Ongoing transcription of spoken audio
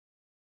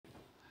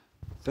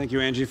Thank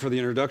you, Angie, for the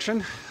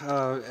introduction.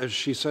 As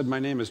she said, my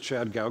name is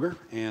Chad Gauger,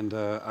 and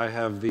I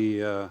have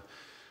the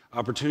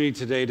opportunity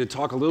today to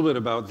talk a little bit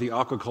about the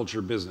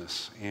aquaculture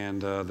business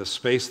and the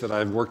space that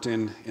I've worked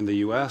in the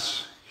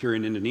US, here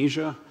in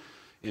Indonesia,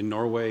 in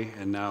Norway,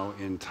 and now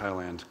in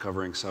Thailand,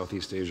 covering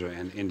Southeast Asia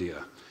and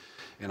India.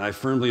 And I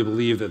firmly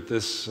believe that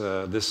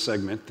this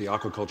segment, the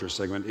aquaculture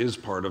segment, is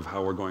part of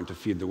how we're going to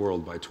feed the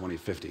world by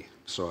 2050.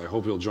 So I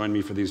hope you'll join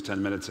me for these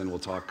 10 minutes and we'll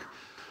talk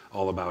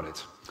all about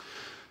it.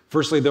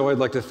 Firstly, though, I'd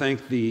like to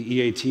thank the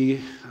EAT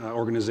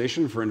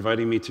organization for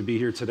inviting me to be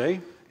here today,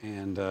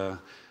 and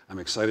I'm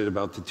excited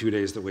about the 2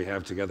 days that we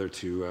have together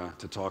to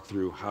talk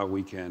through how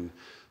we can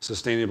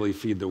sustainably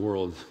feed the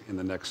world in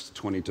the next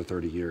 20 to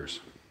 30 years.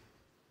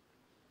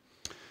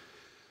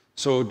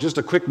 So just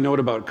a quick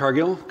note about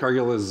Cargill.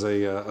 Cargill is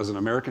an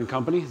American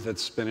company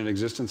that's been in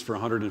existence for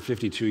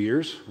 152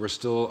 years. We're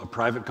still a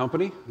private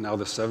company. Now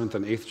the 7th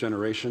and 8th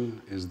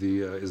generation is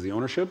the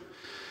ownership.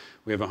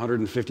 We have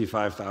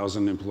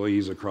 155,000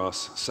 employees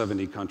across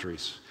 70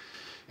 countries.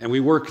 And we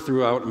work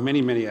throughout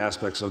many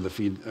aspects of the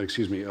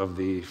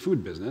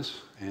food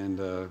business.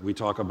 And we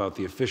talk about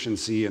the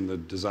efficiency and the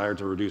desire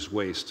to reduce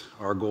waste.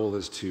 Our goal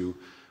is to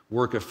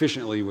work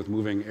efficiently with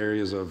moving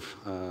areas of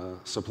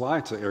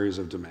supply to areas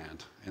of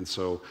demand. And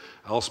so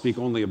I'll speak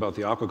only about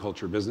the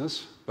aquaculture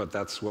business, but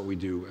that's what we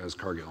do as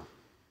Cargill.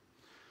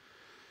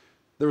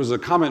 There was a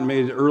comment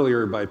made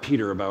earlier by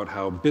Peter about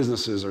how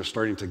businesses are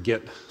starting to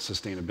get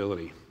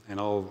sustainability. And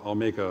I'll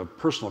make a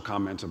personal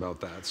comment about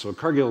that. So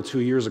Cargill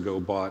 2 years ago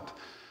bought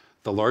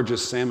the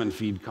largest salmon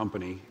feed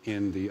company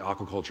in the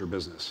aquaculture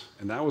business.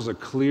 And that was a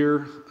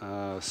clear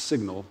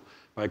signal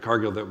by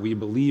Cargill that we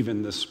believe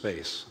in this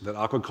space, that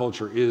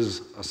aquaculture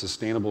is a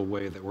sustainable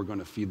way that we're going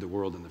to feed the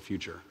world in the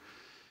future.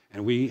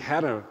 And we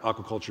had an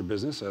aquaculture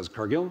business as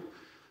Cargill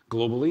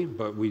globally,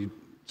 but we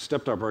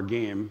stepped up our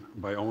game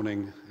by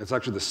owning, it's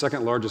actually the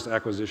second largest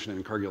acquisition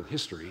in Cargill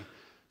history,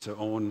 to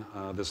own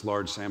this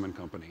large salmon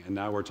company. And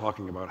now we're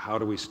talking about how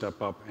do we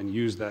step up and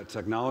use that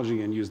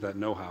technology and use that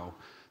know-how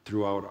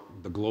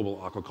throughout the global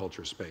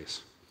aquaculture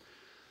space.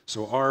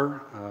 So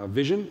our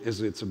vision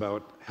is it's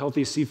about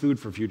healthy seafood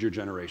for future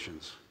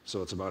generations.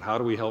 So it's about how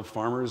do we help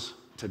farmers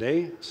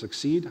today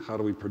succeed, how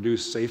do we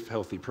produce safe,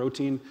 healthy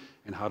protein,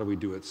 and how do we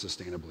do it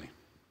sustainably.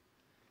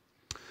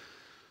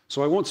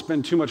 So I won't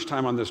spend too much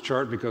time on this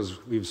chart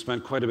because we've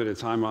spent quite a bit of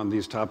time on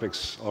these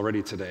topics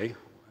already today.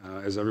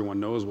 As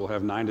everyone knows, we'll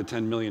have 9 to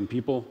 10 million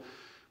people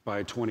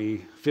by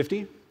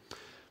 2050.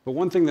 But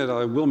one thing that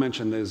I will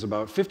mention is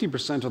about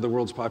 50% of the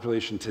world's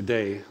population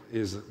today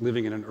is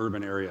living in an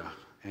urban area.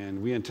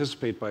 And we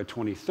anticipate by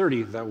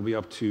 2030 that will be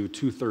up to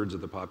 2/3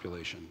 of the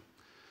population.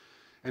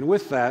 And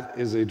with that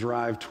is a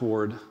drive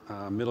toward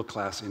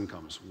middle-class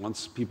incomes.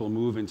 Once people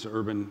move into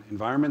urban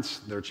environments,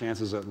 their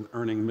chances of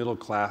earning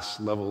middle-class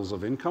levels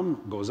of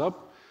income goes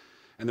up.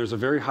 And there's a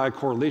very high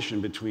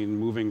correlation between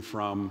moving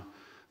from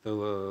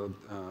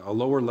a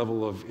lower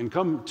level of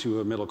income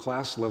to a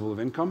middle-class level of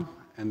income,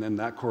 and then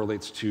that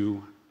correlates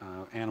to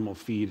animal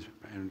feed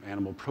and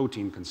animal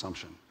protein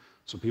consumption.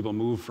 So people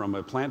move from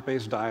a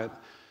plant-based diet,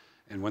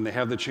 and when they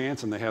have the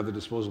chance and they have the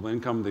disposable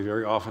income, they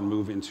very often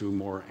move into a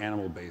more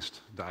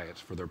animal-based diet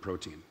for their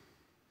protein.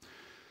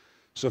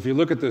 So if you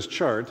look at this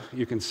chart,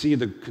 you can see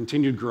the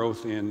continued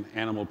growth in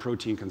animal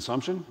protein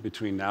consumption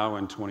between now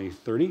and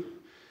 2030.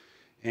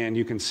 And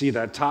you can see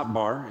that top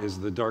bar is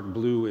the dark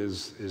blue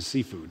is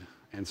seafood.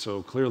 And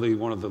so clearly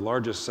one of the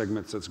largest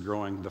segments that's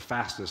growing the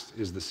fastest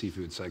is the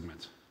seafood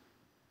segment.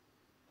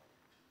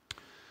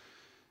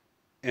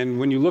 And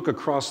when you look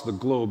across the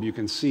globe, you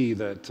can see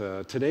that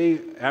today,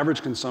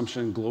 average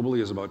consumption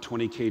globally is about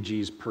 20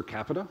 kgs per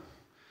capita.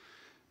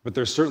 But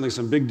there's certainly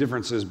some big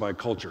differences by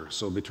culture.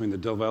 So between the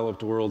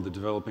developed world, the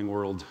developing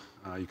world,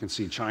 you can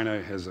see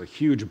China has a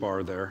huge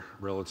bar there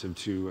relative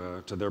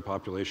to their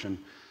population.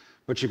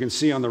 But you can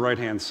see on the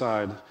right-hand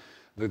side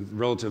the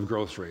relative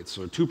growth rates.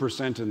 So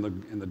 2%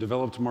 in the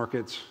developed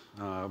markets,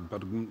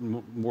 but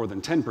more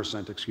than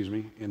 10%,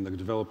 in the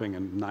developing,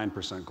 and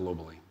 9%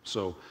 globally.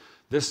 So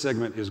this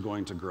segment is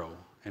going to grow,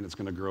 and it's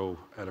going to grow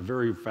at a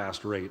very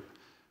fast rate,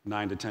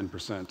 9 to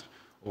 10%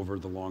 over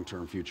the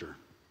long-term future.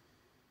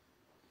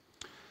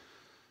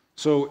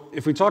 So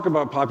if we talk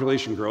about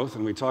population growth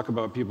and we talk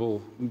about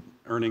people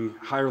earning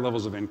higher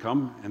levels of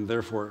income and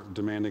therefore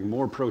demanding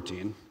more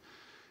protein,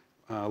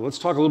 let's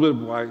talk a little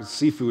bit about why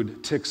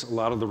seafood ticks a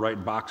lot of the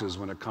right boxes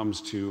when it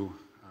comes to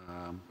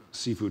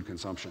seafood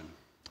consumption.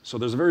 So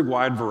there's a very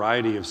wide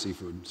variety of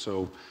seafood.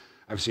 So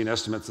I've seen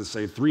estimates that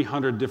say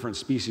 300 different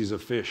species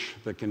of fish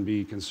that can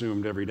be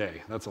consumed every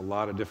day. That's a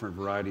lot of different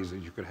varieties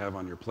that you could have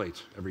on your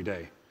plate every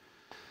day.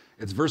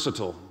 It's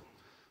versatile.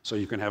 So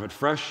you can have it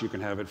fresh, you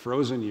can have it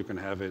frozen, you can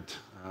have it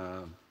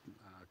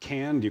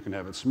canned, you can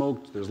have it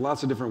smoked. There's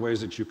lots of different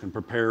ways that you can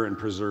prepare and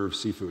preserve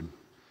seafood.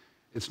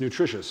 It's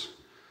nutritious.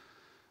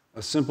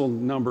 A simple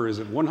number is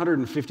that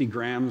 150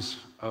 grams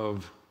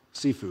of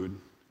seafood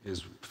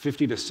is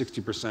 50 to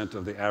 60%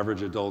 of the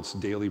average adult's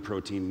daily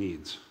protein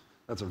needs.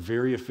 That's a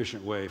very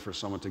efficient way for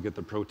someone to get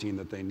the protein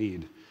that they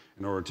need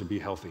in order to be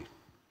healthy.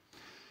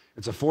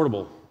 It's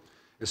affordable.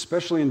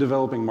 especially in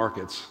developing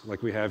markets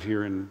like we have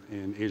here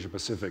in Asia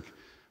Pacific.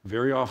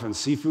 Very often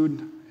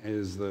seafood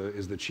is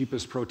the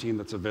cheapest protein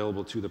that's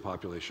available to the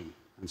population.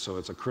 And so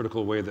it's a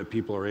critical way that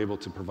people are able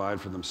to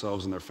provide for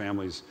themselves and their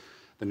families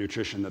the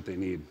nutrition that they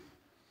need.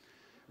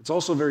 It's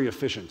also very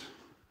efficient.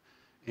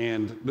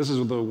 And this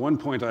is the one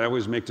point I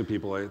always make to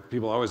people.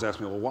 People always ask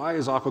me, well, why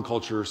is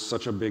aquaculture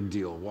such a big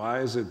deal? Why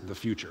is it the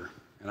future?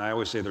 And I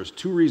always say there's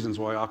two reasons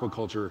why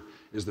aquaculture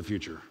is the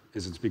future.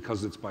 It's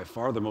because it's by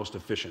far the most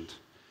efficient.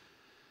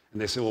 And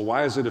they say, well,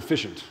 why is it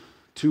efficient?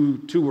 Two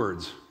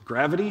words,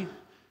 gravity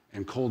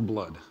and cold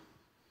blood.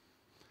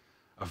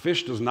 A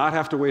fish does not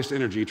have to waste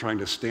energy trying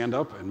to stand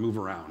up and move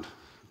around,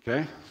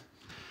 okay?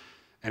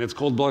 And it's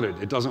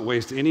cold-blooded. It doesn't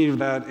waste any of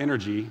that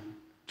energy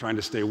trying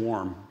to stay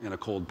warm in a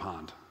cold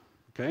pond,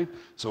 okay?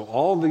 So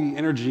all the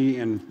energy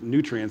and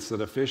nutrients that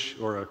a fish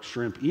or a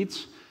shrimp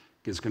eats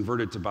gets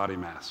converted to body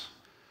mass.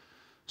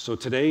 So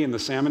today in the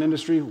salmon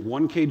industry,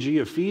 1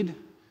 kg of feed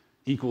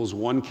equals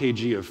 1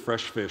 kg of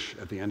fresh fish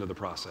at the end of the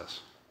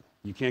process.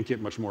 You can't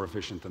get much more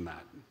efficient than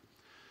that.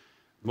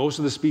 Most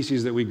of the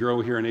species that we grow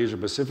here in Asia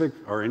Pacific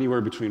are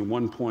anywhere between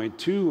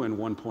 1.2 and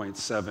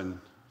 1.7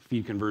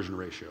 feed conversion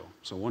ratio.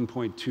 So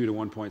 1.2 to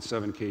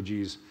 1.7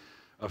 kgs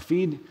of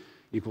feed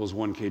equals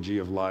 1 kg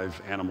of live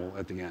animal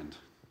at the end.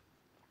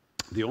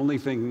 The only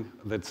thing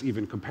that's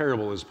even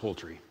comparable is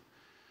poultry.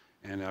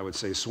 And I would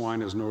say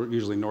swine is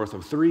usually north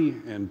of 3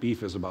 and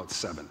beef is about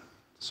 7.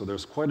 So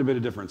there's quite a bit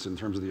of difference in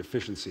terms of the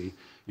efficiency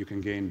you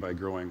can gain by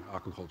growing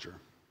aquaculture.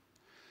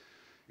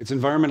 It's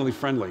environmentally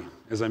friendly.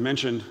 As I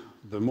mentioned,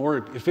 the more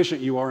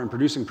efficient you are in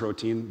producing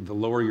protein, the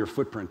lower your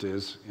footprint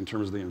is in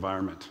terms of the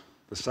environment.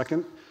 The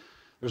second,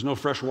 there's no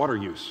fresh water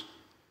use.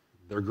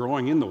 They're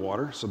growing in the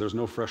water, so there's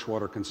no fresh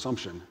water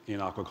consumption in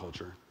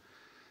aquaculture.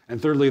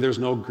 And thirdly, there's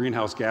no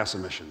greenhouse gas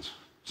emissions.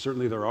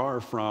 Certainly there are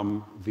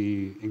from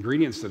the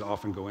ingredients that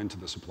often go into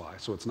the supply,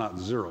 so it's not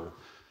zero,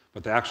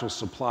 but the actual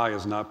supply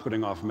is not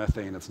putting off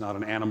methane. It's not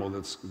an animal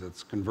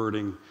that's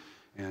converting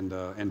and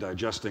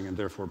digesting and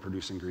therefore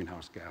producing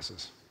greenhouse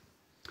gases.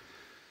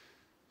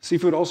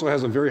 Seafood also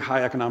has a very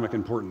high economic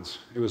importance.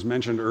 It was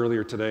mentioned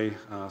earlier today,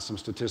 some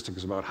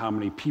statistics about how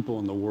many people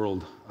in the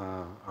world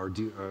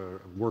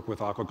work with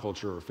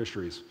aquaculture or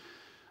fisheries.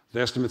 The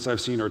estimates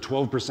I've seen are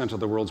 12% of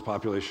the world's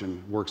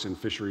population works in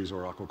fisheries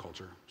or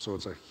aquaculture. So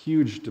it's a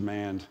huge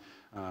demand,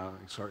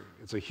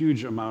 it's a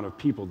huge amount of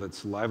people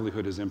that's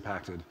livelihood is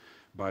impacted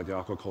by the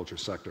aquaculture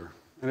sector.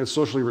 And it's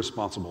socially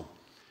responsible.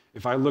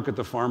 If I look at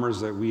the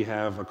farmers that we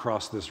have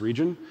across this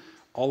region,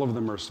 all of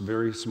them are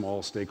very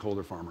small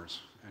stakeholder farmers.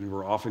 And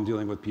we're often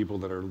dealing with people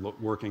that are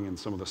working in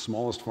some of the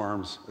smallest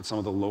farms at some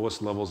of the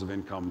lowest levels of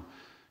income,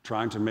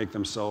 trying to make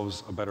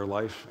themselves a better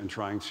life and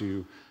trying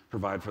to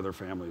provide for their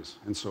families.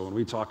 And so when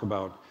we talk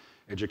about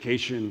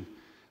education,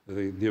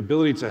 the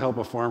ability to help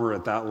a farmer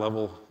at that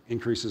level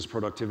increases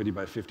productivity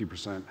by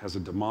 50%, has a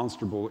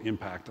demonstrable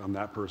impact on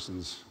that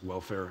person's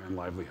welfare and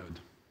livelihood.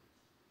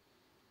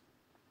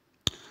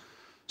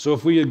 So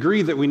if we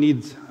agree that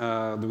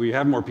we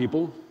have more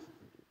people,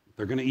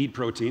 they're going to eat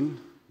protein,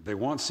 they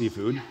want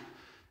seafood,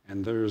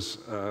 and there's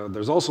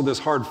also this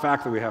hard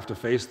fact that we have to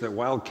face that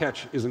wild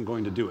catch isn't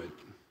going to do it.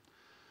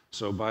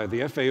 So by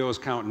the FAO's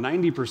count,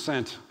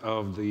 90%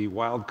 of the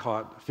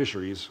wild-caught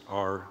fisheries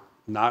are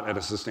not at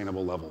a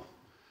sustainable level.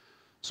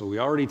 So we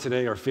already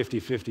today are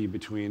 50-50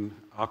 between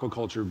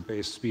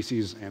aquaculture-based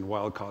species and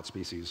wild-caught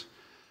species.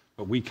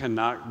 But we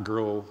cannot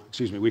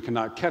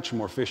catch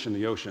more fish in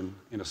the ocean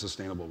in a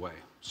sustainable way.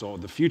 So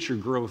the future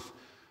growth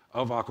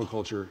of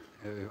aquaculture,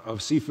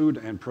 of seafood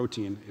and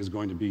protein, is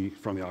going to be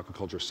from the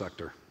aquaculture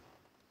sector.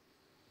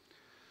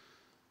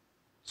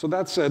 So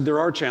that said, there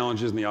are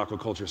challenges in the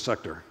aquaculture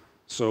sector.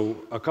 So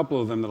a couple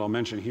of them that I'll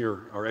mention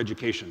here are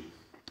education.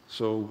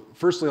 So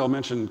firstly, I'll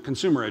mention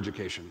consumer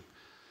education.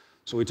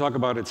 So we talk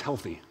about it's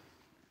healthy.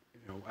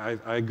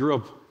 I grew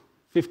up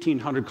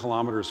 1,500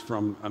 kilometers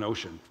from an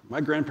ocean.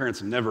 My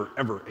grandparents never,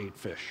 ever ate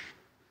fish.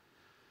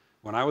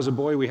 When I was a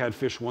boy, we had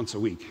fish once a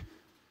week.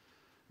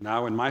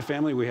 Now in my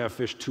family, we have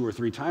fish 2 or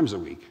 3 times a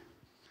week.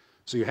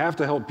 So you have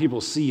to help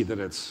people see that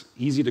it's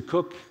easy to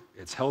cook,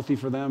 it's healthy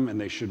for them, and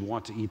they should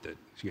want to eat it.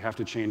 So you have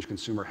to change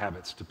consumer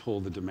habits to pull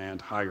the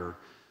demand higher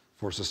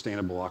for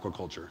sustainable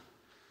aquaculture.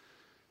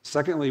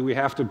 Secondly, we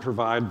have to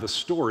provide the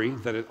story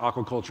that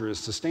aquaculture is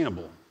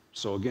sustainable.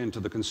 So again, to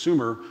the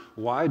consumer,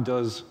 why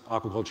does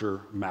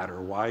aquaculture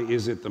matter? Why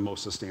is it the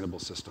most sustainable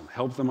system?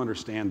 Help them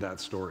understand that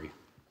story.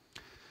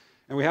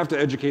 And we have to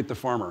educate the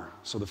farmer.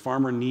 So the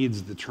farmer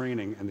needs the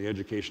training and the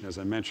education, as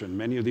I mentioned.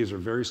 Many of these are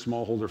very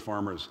smallholder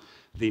farmers.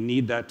 They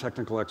need that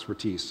technical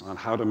expertise on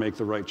how to make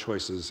the right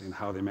choices in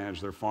how they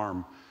manage their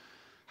farm,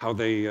 how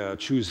they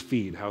choose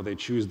feed, how they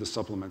choose the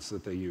supplements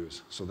that they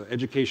use. So the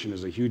education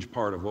is a huge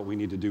part of what we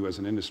need to do as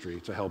an industry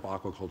to help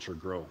aquaculture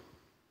grow.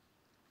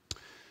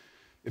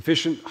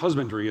 Efficient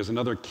husbandry is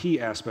another key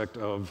aspect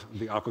of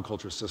the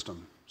aquaculture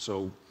system.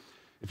 So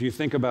if you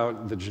think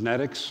about the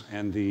genetics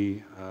and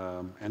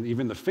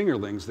even the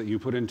fingerlings that you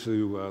put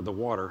into the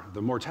water,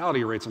 the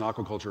mortality rates in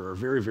aquaculture are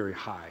very, very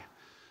high.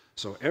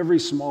 So every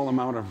small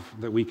amount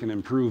that we can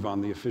improve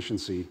on the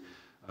efficiency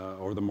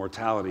or the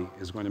mortality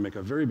is going to make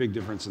a very big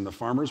difference in the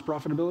farmer's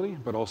profitability,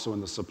 but also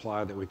in the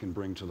supply that we can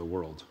bring to the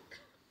world.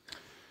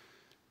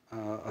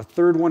 A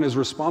third one is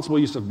responsible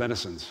use of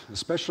medicines.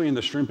 Especially in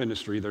the shrimp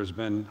industry, there's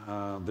been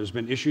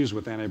issues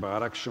with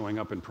antibiotics showing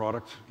up in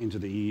product into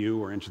the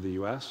EU or into the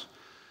US.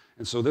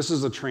 And so this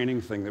is a training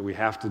thing that we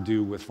have to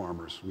do with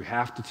farmers. We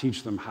have to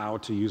teach them how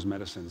to use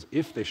medicines,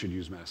 if they should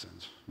use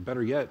medicines.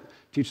 Better yet,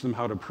 teach them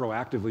how to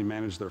proactively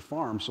manage their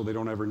farm so they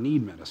don't ever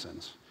need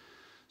medicines.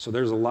 So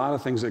there's a lot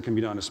of things that can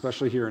be done,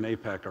 especially here in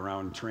APEC,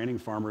 around training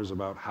farmers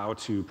about how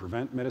to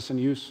prevent medicine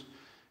use,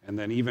 and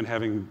then even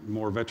having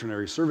more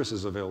veterinary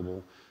services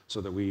available so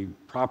that we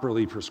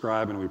properly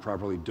prescribe and we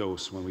properly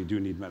dose when we do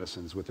need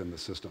medicines within the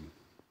system.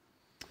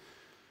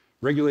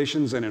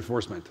 Regulations and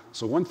enforcement.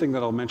 So one thing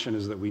that I'll mention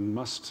is that we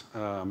must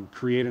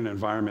create an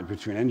environment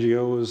between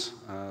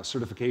NGOs,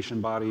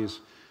 certification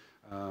bodies,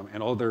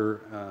 and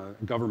other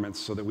governments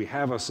so that we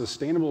have a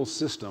sustainable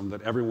system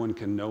that everyone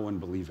can know and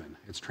believe in.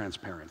 It's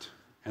transparent.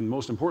 And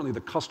most importantly,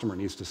 the customer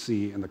needs to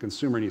see and the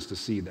consumer needs to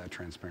see that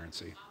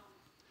transparency.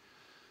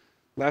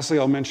 Lastly,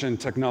 I'll mention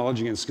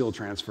technology and skill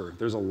transfer.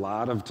 There's a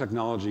lot of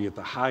technology at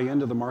the high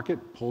end of the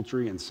market,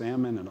 poultry and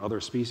salmon and other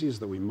species,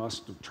 that we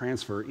must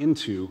transfer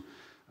into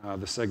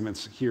the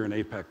segments here in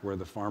APEC where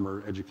the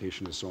farmer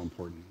education is so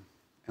important.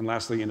 And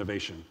lastly,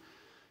 innovation.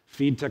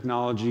 Feed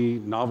technology,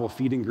 novel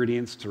feed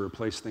ingredients to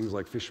replace things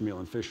like fish meal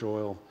and fish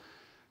oil,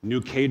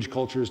 new cage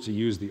cultures to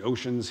use the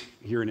oceans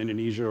here in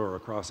Indonesia or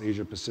across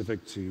Asia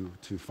Pacific to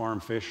farm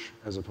fish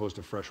as opposed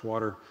to fresh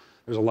water.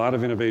 There's a lot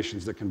of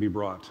innovations that can be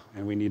brought,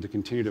 and we need to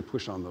continue to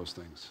push on those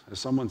things. As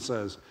someone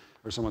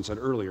said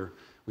earlier,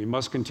 we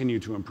must continue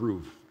to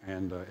improve,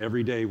 and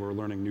every day we're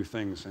learning new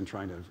things and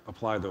trying to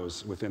apply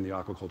those within the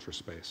aquaculture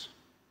space.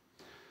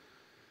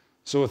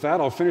 So with that,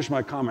 I'll finish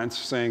my comments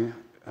saying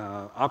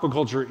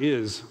aquaculture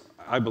is,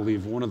 I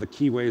believe, one of the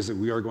key ways that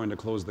we are going to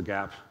close the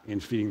gap in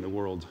feeding the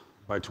world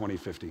by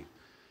 2050.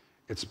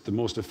 It's the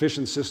most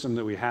efficient system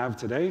that we have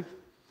today.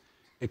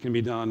 It can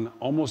be done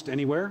almost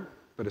anywhere,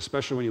 but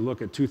especially when you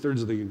look at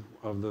 2/3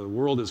 of the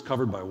world is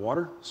covered by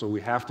water, so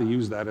we have to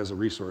use that as a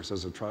resource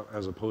as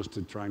opposed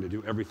to trying to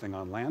do everything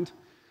on land.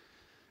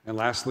 And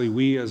lastly,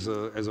 we as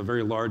a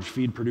very large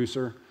feed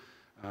producer,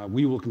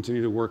 we will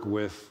continue to work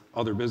with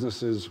other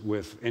businesses,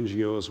 with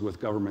NGOs, with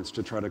governments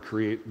to try to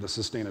create the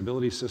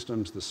sustainability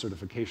systems, the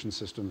certification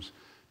systems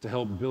to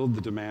help build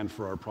the demand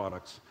for our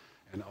products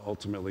and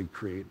ultimately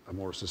create a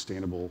more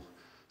sustainable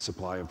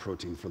supply of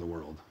protein for the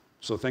world.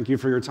 So thank you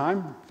for your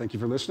time. Thank you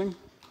for listening.